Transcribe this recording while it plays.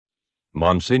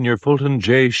Monsignor Fulton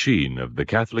J. Sheen of the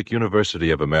Catholic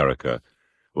University of America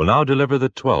will now deliver the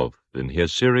 12th in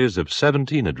his series of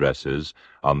 17 addresses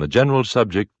on the general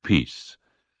subject peace.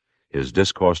 His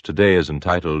discourse today is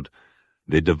entitled,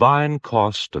 The Divine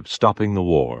Cost of Stopping the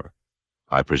War.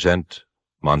 I present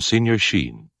Monsignor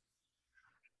Sheen.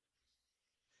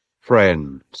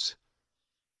 Friends,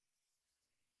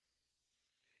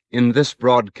 in this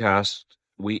broadcast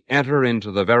we enter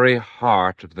into the very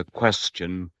heart of the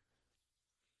question,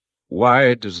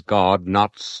 why does God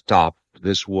not stop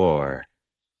this war?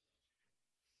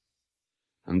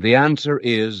 And the answer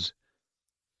is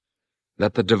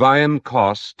that the divine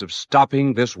cost of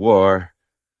stopping this war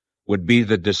would be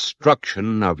the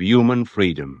destruction of human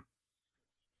freedom.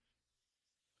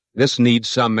 This needs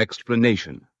some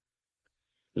explanation.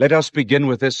 Let us begin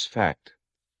with this fact.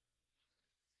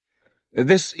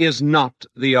 This is not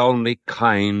the only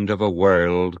kind of a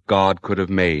world God could have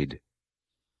made.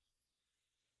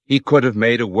 He could have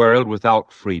made a world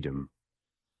without freedom.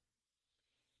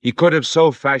 He could have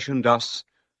so fashioned us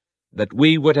that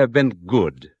we would have been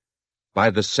good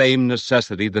by the same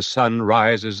necessity the sun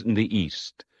rises in the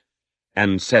east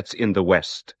and sets in the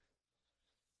west.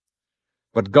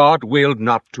 But God willed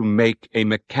not to make a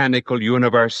mechanical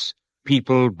universe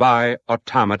peopled by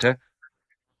automata.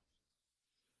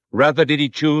 Rather did he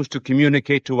choose to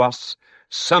communicate to us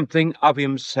something of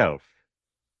himself,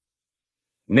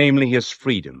 namely his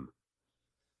freedom.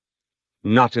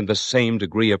 Not in the same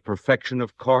degree of perfection,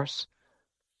 of course,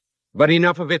 but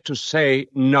enough of it to say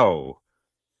no,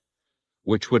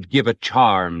 which would give a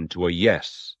charm to a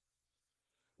yes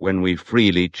when we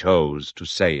freely chose to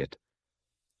say it.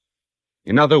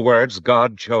 In other words,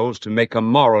 God chose to make a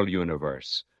moral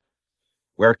universe,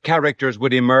 where characters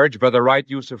would emerge by the right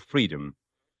use of freedom,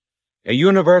 a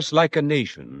universe like a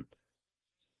nation,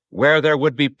 where there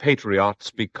would be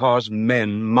patriots because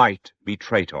men might be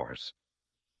traitors.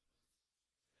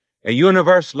 A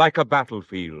universe like a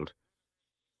battlefield,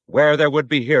 where there would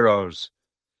be heroes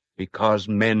because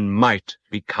men might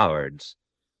be cowards.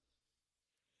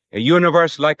 A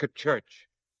universe like a church,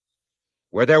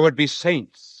 where there would be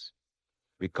saints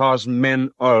because men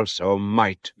also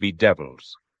might be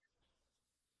devils.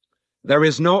 There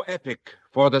is no epic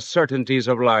for the certainties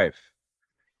of life.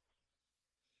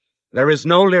 There is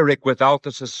no lyric without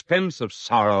the suspense of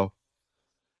sorrow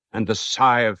and the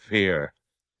sigh of fear.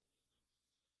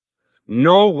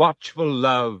 No watchful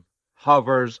love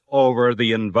hovers over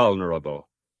the invulnerable.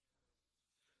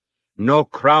 No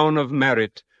crown of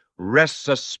merit rests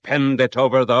suspended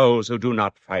over those who do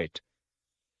not fight.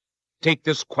 Take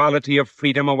this quality of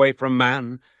freedom away from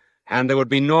man, and there would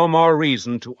be no more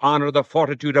reason to honor the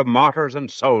fortitude of martyrs and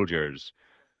soldiers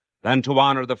than to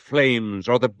honor the flames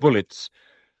or the bullets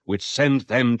which send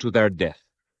them to their death.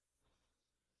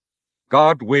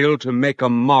 God willed to make a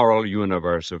moral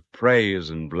universe of praise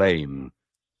and blame,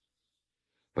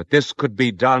 but this could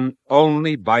be done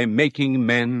only by making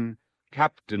men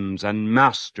captains and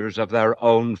masters of their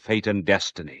own fate and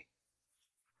destiny.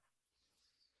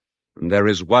 And there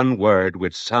is one word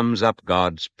which sums up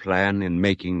God's plan in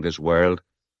making this world,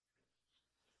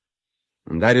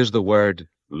 and that is the word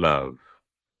love.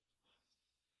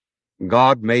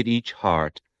 God made each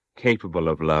heart capable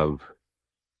of love,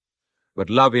 but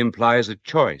love implies a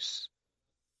choice.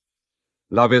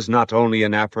 Love is not only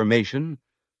an affirmation,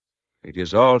 it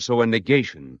is also a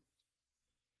negation.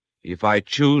 If I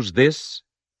choose this,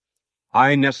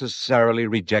 I necessarily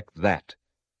reject that.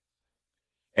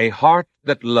 A heart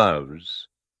that loves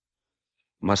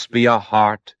must be a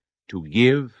heart to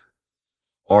give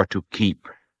or to keep.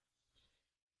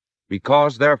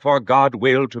 Because, therefore, God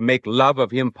willed to make love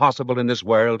of him possible in this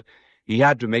world, he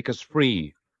had to make us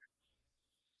free.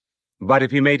 But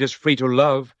if he made us free to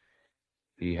love,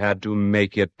 he had to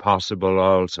make it possible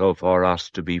also for us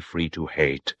to be free to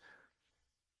hate.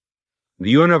 The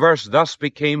universe thus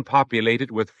became populated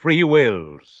with free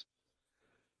wills,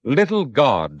 little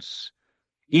gods,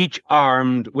 each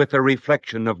armed with a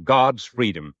reflection of God's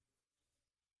freedom.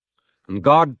 And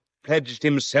God pledged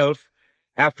himself,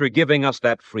 after giving us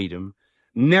that freedom,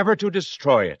 never to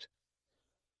destroy it.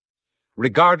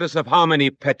 Regardless of how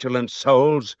many petulant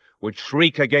souls would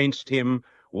shriek against him,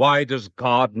 why does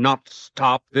God not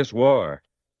stop this war?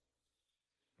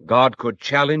 God could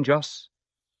challenge us,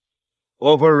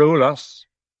 overrule us,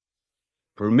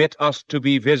 permit us to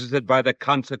be visited by the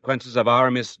consequences of our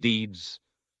misdeeds,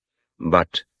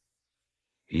 but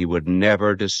he would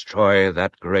never destroy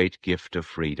that great gift of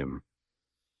freedom.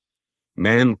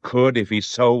 Man could, if he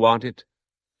so wanted,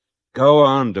 go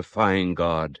on defying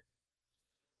God,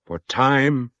 for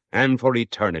time and for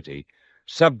eternity,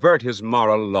 subvert his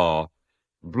moral law,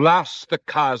 blast the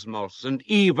cosmos, and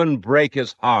even break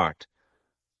his heart.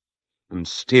 And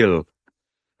still,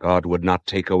 God would not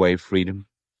take away freedom.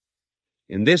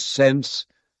 In this sense,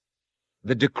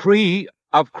 the decree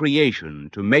of creation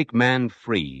to make man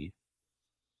free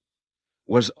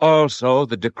was also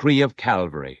the decree of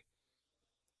Calvary.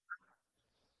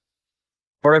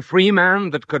 For a free man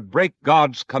that could break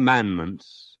God's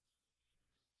commandments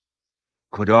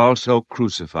could also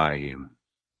crucify him.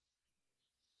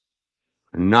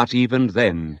 And not even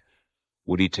then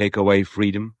would he take away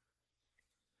freedom.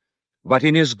 But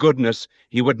in his goodness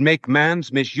he would make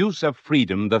man's misuse of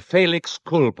freedom the felix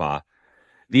culpa,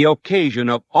 the occasion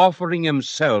of offering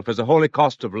himself as a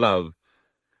holocaust of love,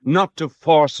 not to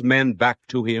force men back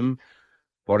to him,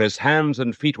 for his hands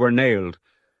and feet were nailed,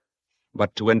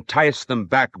 but to entice them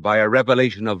back by a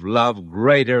revelation of love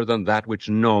greater than that which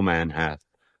no man hath,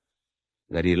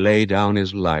 that he lay down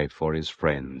his life for his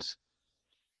friends.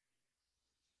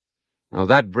 Now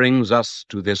that brings us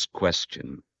to this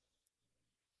question.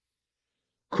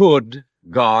 Could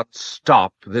God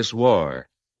stop this war?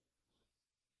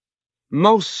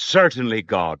 Most certainly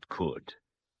God could.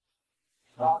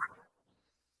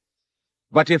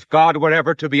 But if God were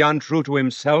ever to be untrue to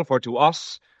himself or to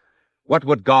us, what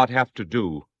would God have to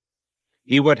do?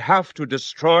 He would have to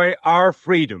destroy our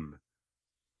freedom.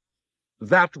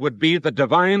 That would be the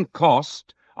divine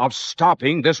cost of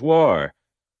stopping this war.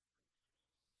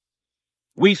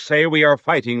 We say we are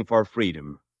fighting for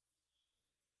freedom.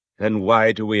 Then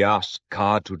why do we ask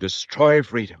God to destroy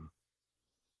freedom?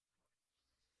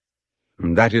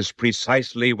 And that is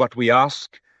precisely what we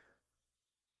ask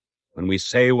when we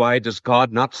say, why does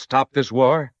God not stop this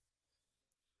war?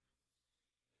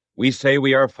 We say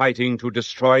we are fighting to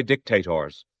destroy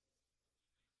dictators.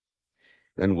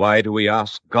 Then why do we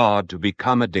ask God to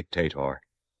become a dictator?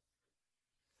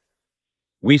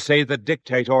 We say that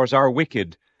dictators are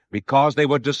wicked because they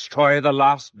would destroy the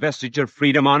last vestige of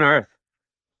freedom on earth.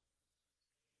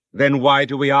 Then why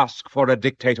do we ask for a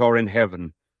dictator in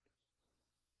heaven?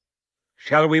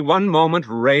 Shall we one moment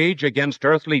rage against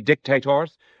earthly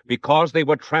dictators because they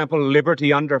would trample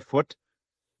liberty underfoot,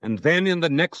 and then in the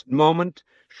next moment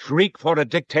shriek for a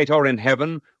dictator in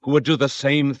heaven who would do the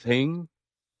same thing?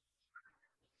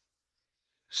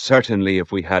 Certainly,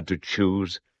 if we had to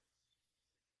choose,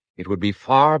 it would be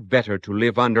far better to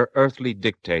live under earthly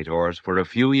dictators for a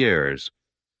few years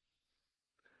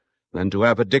than to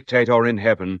have a dictator in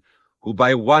heaven who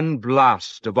by one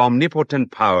blast of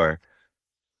omnipotent power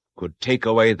could take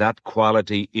away that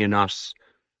quality in us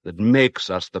that makes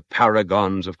us the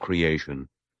paragons of creation.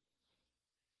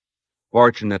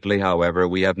 Fortunately, however,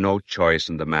 we have no choice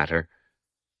in the matter.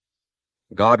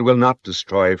 God will not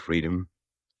destroy freedom.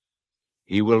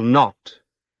 He will not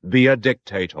be a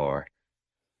dictator,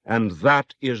 and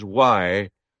that is why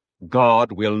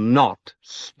God will not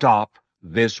stop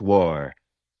this war.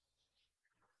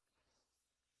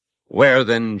 Where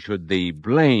then should the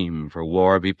blame for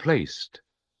war be placed?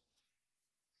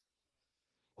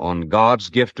 On God's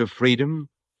gift of freedom,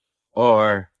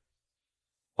 or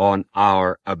on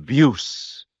our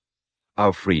abuse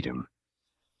of freedom?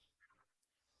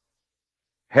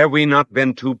 Have we not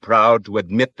been too proud to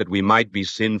admit that we might be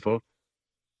sinful?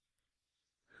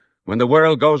 When the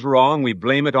world goes wrong, we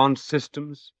blame it on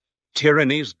systems,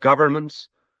 tyrannies, governments,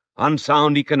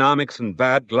 unsound economics, and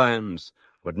bad lands,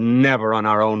 but never on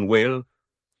our own will.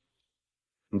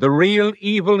 The real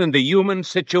evil in the human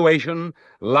situation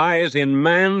lies in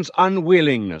man's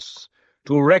unwillingness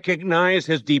to recognize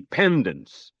his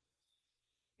dependence,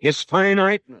 his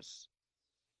finiteness,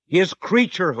 his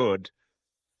creaturehood,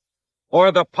 or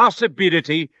the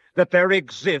possibility that there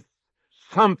exists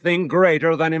something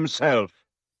greater than himself.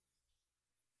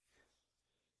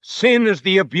 Sin is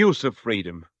the abuse of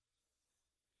freedom.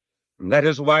 And that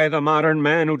is why the modern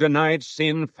man who denied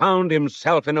sin found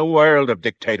himself in a world of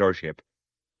dictatorship.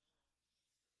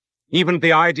 Even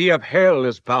the idea of hell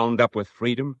is bound up with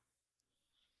freedom,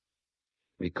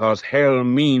 because hell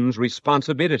means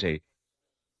responsibility.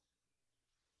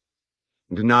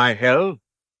 Deny hell,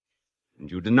 and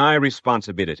you deny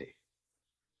responsibility.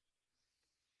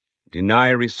 Deny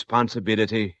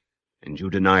responsibility, and you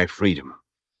deny freedom.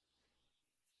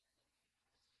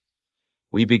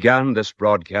 We began this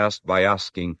broadcast by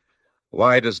asking,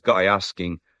 why does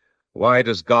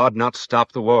God not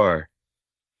stop the war?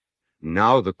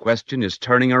 Now the question is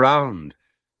turning around.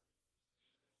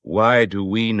 Why do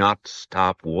we not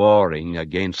stop warring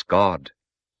against God?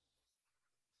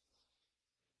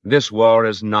 This war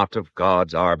is not of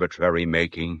God's arbitrary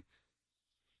making.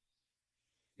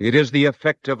 It is the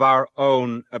effect of our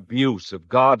own abuse of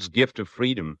God's gift of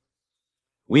freedom.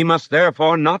 We must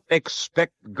therefore not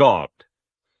expect God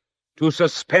to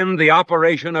suspend the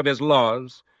operation of his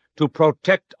laws to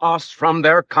protect us from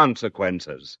their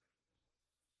consequences.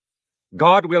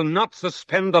 God will not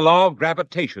suspend the law of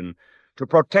gravitation to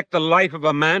protect the life of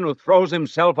a man who throws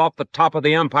himself off the top of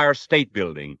the Empire State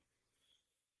Building.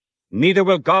 Neither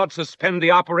will God suspend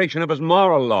the operation of his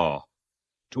moral law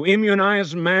to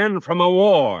immunize man from a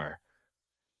war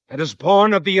that is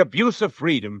born of the abuse of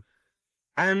freedom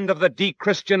and of the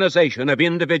de-Christianization of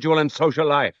individual and social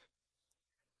life.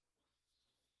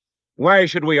 Why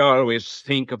should we always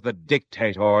think of the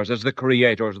dictators as the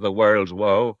creators of the world's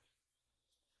woe?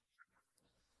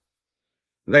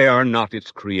 They are not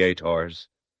its creators.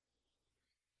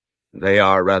 They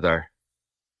are, rather,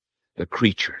 the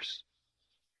creatures.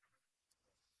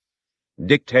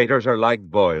 Dictators are like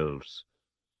boils,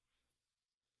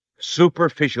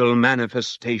 superficial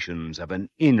manifestations of an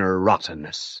inner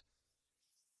rottenness.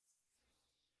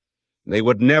 They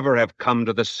would never have come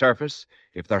to the surface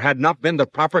if there had not been the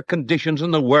proper conditions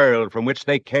in the world from which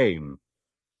they came.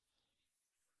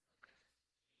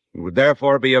 It would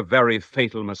therefore be a very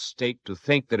fatal mistake to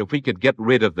think that if we could get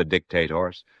rid of the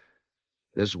dictators,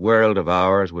 this world of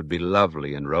ours would be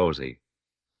lovely and rosy.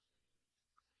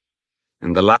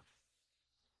 In the last,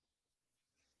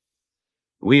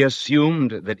 we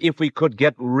assumed that if we could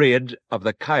get rid of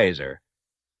the Kaiser,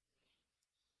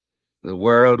 the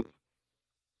world,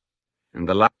 in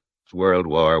the last World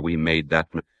War, we made that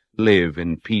live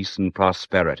in peace and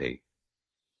prosperity.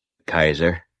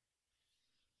 Kaiser.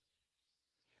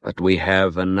 But we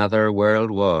have another world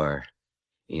war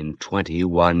in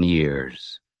 21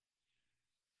 years.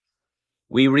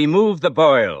 We removed the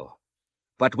boil,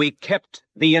 but we kept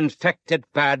the infected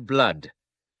bad blood.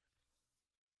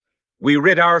 We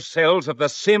rid ourselves of the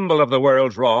symbol of the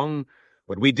world's wrong,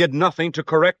 but we did nothing to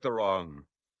correct the wrong.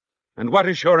 And what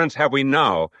assurance have we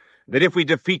now that if we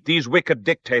defeat these wicked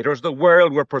dictators, the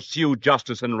world will pursue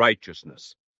justice and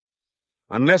righteousness?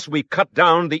 Unless we cut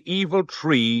down the evil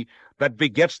tree that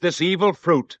begets this evil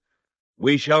fruit,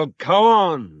 we shall go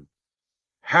on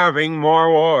having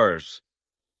more wars.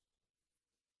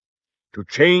 To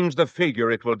change the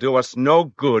figure, it will do us no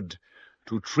good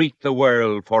to treat the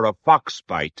world for a fox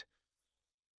bite,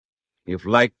 if,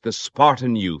 like the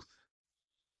Spartan youth,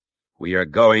 we are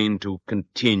going to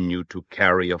continue to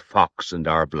carry a fox in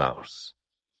our blouse.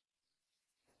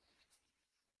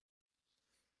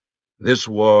 This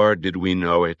war, did we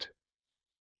know it,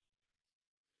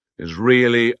 is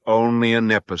really only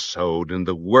an episode in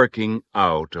the working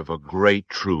out of a great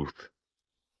truth.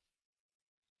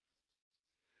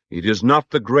 It is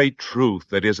not the great truth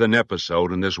that is an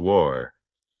episode in this war.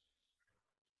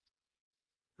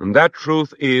 And that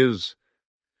truth is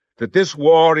that this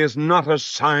war is not a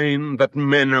sign that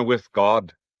men are with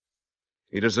God.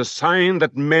 It is a sign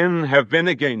that men have been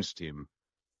against him.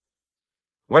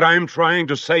 What I'm trying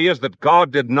to say is that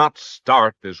God did not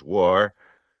start this war,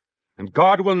 and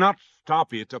God will not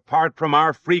stop it apart from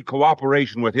our free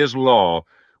cooperation with his law,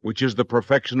 which is the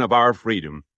perfection of our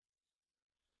freedom.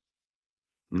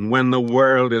 And when the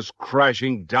world is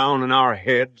crashing down on our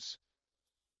heads,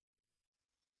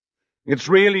 it's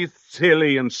really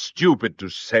silly and stupid to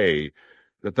say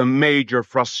that the major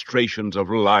frustrations of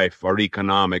life are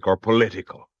economic or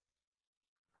political,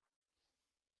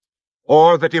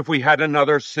 or that if we had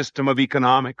another system of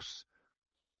economics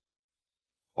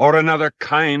or another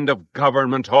kind of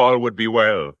government, all would be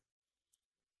well.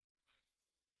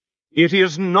 It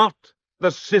is not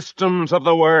the systems of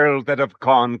the world that have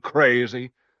gone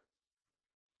crazy,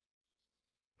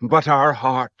 but our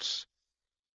hearts.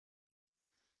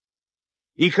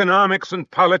 Economics and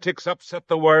politics upset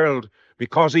the world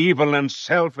because evil and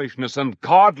selfishness and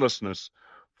godlessness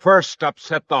first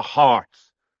upset the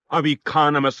hearts of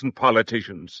economists and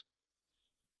politicians.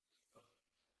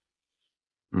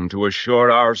 And to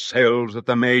assure ourselves that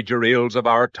the major ills of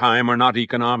our time are not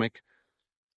economic,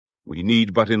 we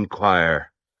need but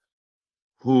inquire,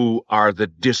 who are the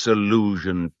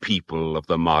disillusioned people of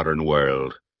the modern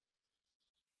world?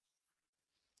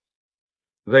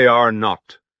 They are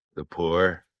not the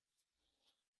poor.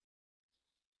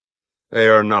 They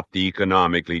are not the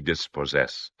economically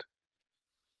dispossessed.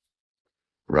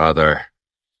 Rather,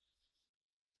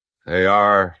 they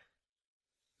are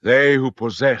they who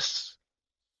possess,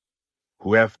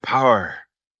 who have power,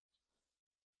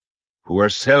 who are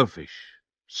selfish,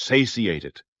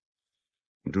 satiated,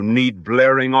 and who need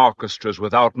blaring orchestras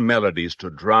without melodies to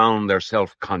drown their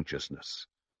self-consciousness.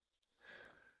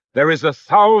 There is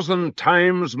 1,000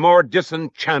 times more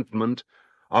disenchantment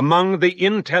among the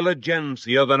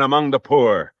intelligentsia than among the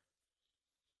poor.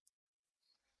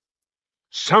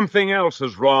 Something else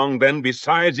is wrong, then,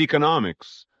 besides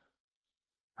economics.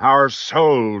 Our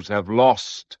souls have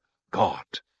lost God.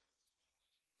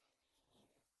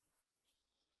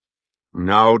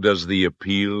 Now does the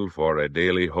appeal for a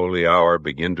daily holy hour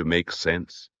begin to make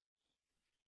sense?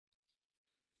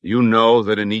 You know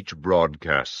that in each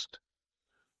broadcast,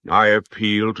 I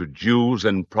appeal to Jews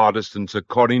and Protestants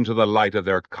according to the light of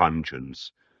their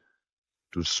conscience,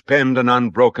 to spend an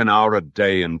unbroken hour a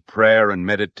day in prayer and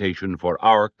meditation for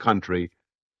our country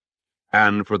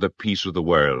and for the peace of the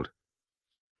world.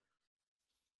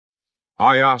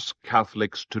 I ask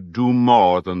Catholics to do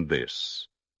more than this,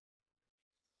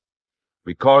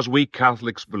 because we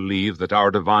Catholics believe that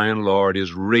our divine Lord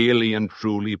is really and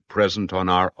truly present on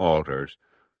our altars,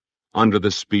 under the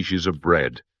species of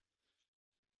bread.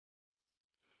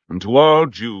 And to all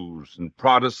Jews and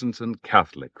Protestants and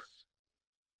Catholics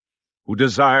who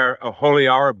desire a Holy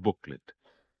Hour booklet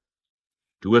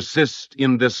to assist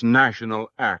in this national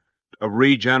act of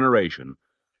regeneration,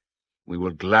 we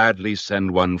will gladly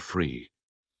send one free.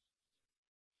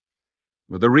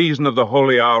 The reason of the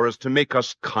Holy Hour is to make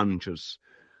us conscious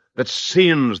that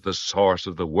sin's the source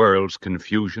of the world's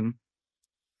confusion,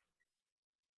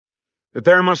 that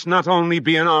there must not only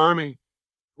be an army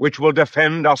which will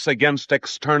defend us against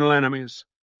external enemies,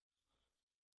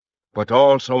 but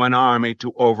also an army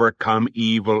to overcome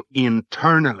evil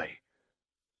internally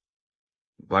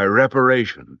by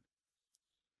reparation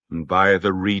and by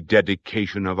the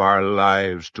rededication of our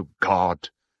lives to God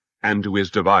and to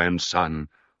His divine Son.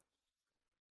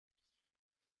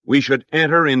 We should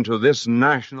enter into this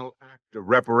national act of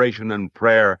reparation and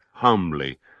prayer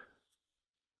humbly,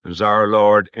 as our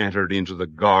Lord entered into the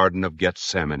Garden of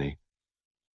Gethsemane.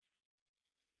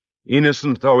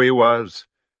 Innocent though He was,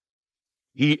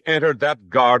 He entered that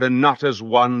garden not as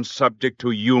one subject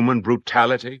to human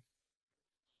brutality,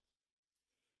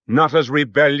 not as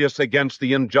rebellious against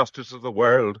the injustice of the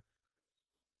world.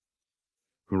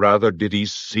 Rather did He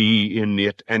see in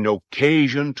it an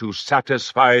occasion to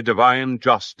satisfy divine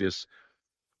justice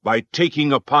by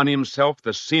taking upon Himself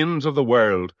the sins of the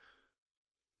world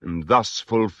and thus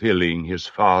fulfilling His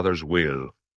Father's will.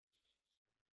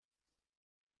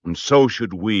 And so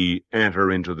should we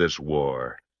enter into this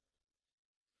war,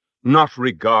 not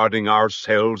regarding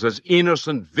ourselves as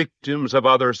innocent victims of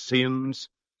other sins,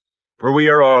 for we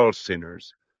are all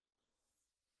sinners,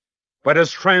 but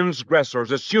as transgressors,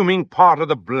 assuming part of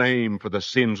the blame for the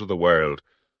sins of the world.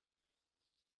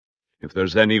 If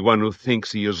there's anyone who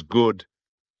thinks he is good,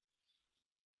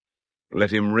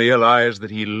 let him realize that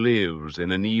he lives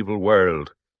in an evil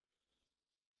world,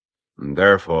 and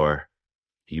therefore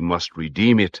he must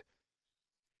redeem it.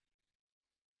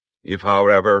 If,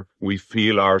 however, we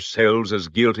feel ourselves as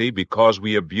guilty because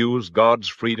we abuse God's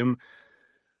freedom,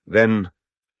 then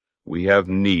we have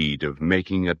need of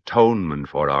making atonement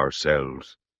for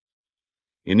ourselves.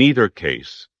 In either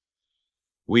case,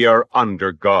 we are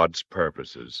under God's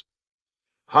purposes,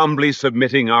 humbly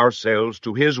submitting ourselves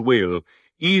to His will,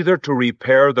 either to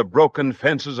repair the broken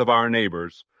fences of our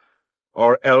neighbors,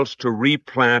 or else to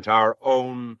replant our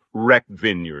own wrecked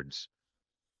vineyards.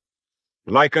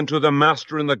 Like unto the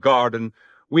master in the garden,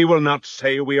 we will not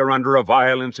say we are under a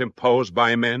violence imposed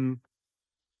by men,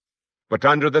 but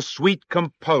under the sweet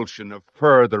compulsion of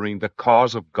furthering the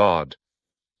cause of God.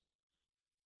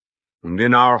 And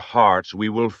in our hearts we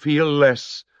will feel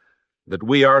less that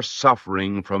we are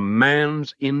suffering from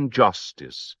man's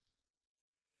injustice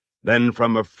than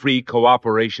from a free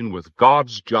cooperation with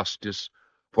God's justice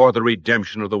for the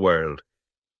redemption of the world.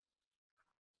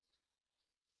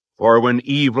 For when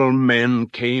evil men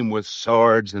came with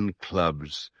swords and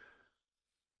clubs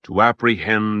to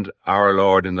apprehend our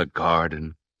Lord in the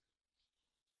garden,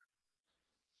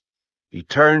 He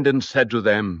turned and said to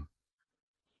them,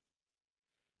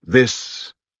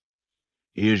 "This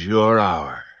is your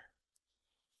hour,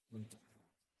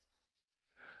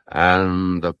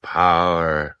 and the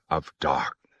power of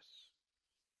darkness,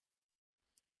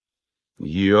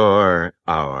 your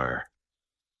hour.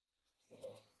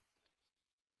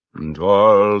 And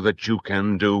all that you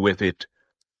can do with it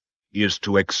is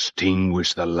to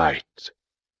extinguish the light.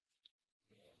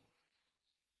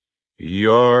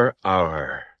 Your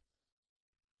hour.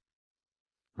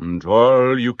 And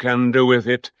all you can do with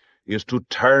it is to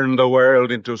turn the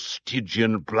world into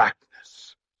Stygian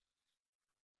blackness.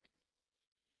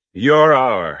 Your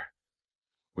hour,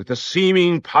 with the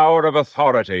seeming power of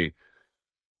authority,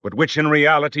 but which in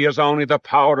reality is only the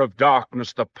power of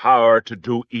darkness, the power to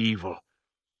do evil.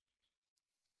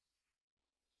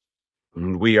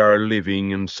 And we are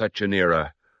living in such an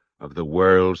era of the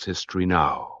world's history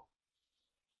now.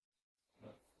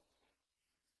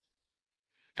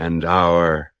 An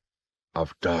hour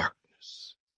of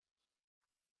darkness.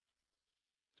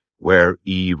 where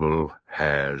evil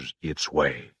has its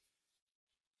way.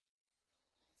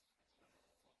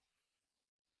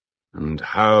 And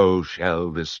how shall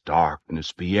this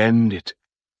darkness be ended?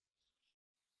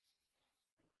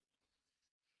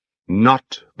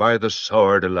 Not by the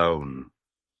sword alone,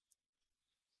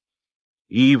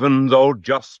 even though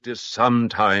justice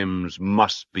sometimes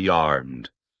must be armed.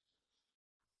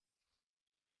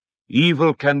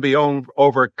 Evil can be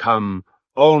overcome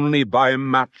only by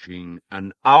matching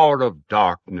an hour of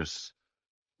darkness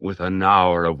with an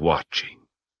hour of watching.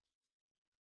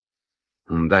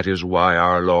 And that is why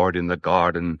our Lord in the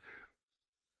garden,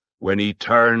 when he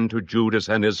turned to Judas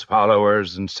and his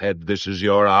followers and said, "This is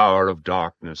your hour of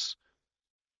darkness,"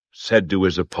 said to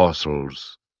his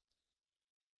apostles,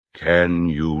 "Can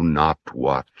you not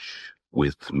watch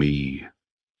with me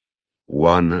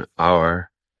 1 hour?"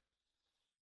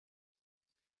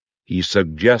 He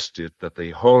suggested that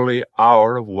the holy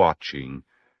hour of watching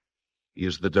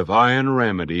is the divine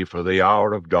remedy for the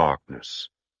hour of darkness.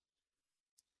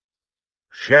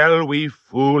 Shall we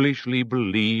foolishly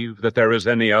believe that there is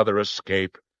any other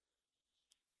escape?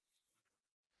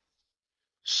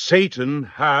 Satan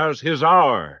has his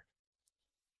hour,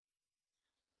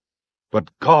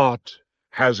 but God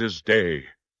has his day.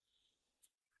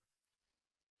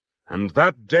 And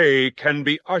that day can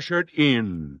be ushered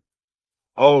in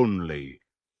only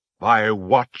by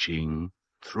watching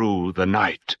through the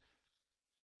night.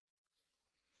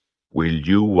 Will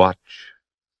you watch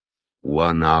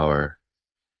 1 hour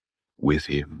with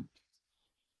him?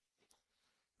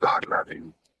 God love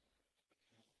him.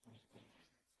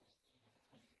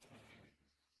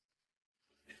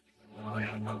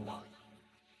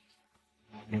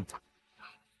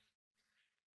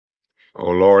 O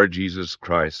Lord Jesus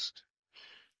Christ,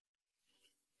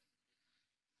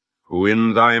 who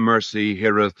in thy mercy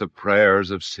heareth the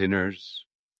prayers of sinners,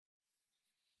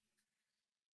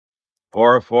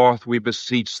 pour forth, we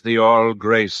beseech thee, all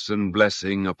grace and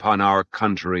blessing upon our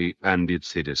country and its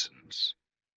citizens.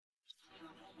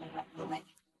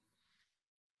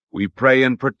 We pray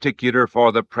in particular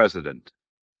for the President,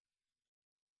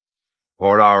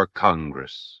 for our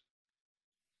Congress,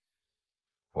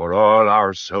 for all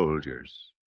our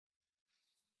soldiers,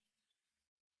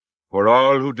 for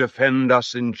all who defend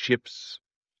us in ships,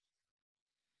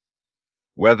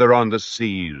 whether on the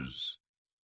seas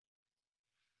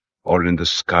or in the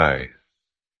sky,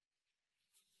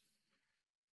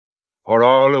 for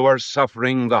all who are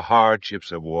suffering the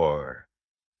hardships of war.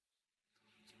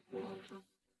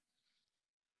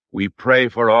 We pray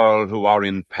for all who are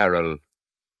in peril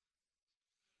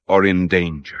or in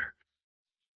danger.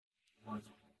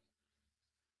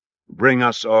 Bring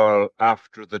us all,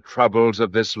 after the troubles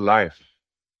of this life,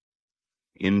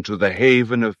 into the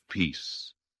haven of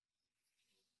peace,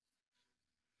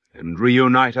 and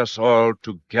reunite us all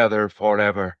together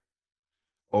forever,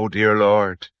 O dear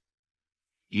Lord,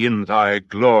 in thy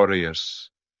glorious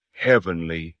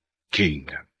heavenly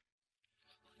kingdom.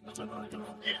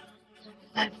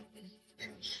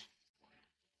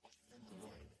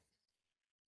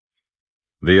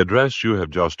 The address you have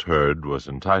just heard was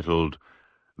entitled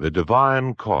 "The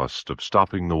Divine Cost of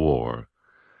Stopping the War,"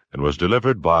 and was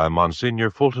delivered by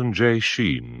Monsignor Fulton J.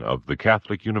 Sheen of the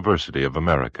Catholic University of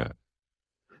America.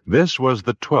 This was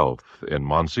the 12th in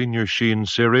Monsignor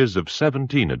Sheen's series of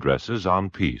 17 addresses on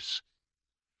peace.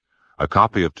 A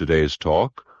copy of today's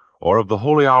talk, or of the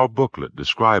Holy Hour booklet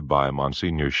described by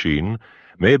Monsignor Sheen,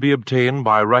 may be obtained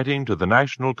by writing to the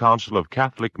National Council of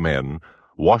Catholic Men,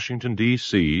 Washington,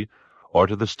 D.C., or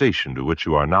to the station to which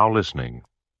you are now listening.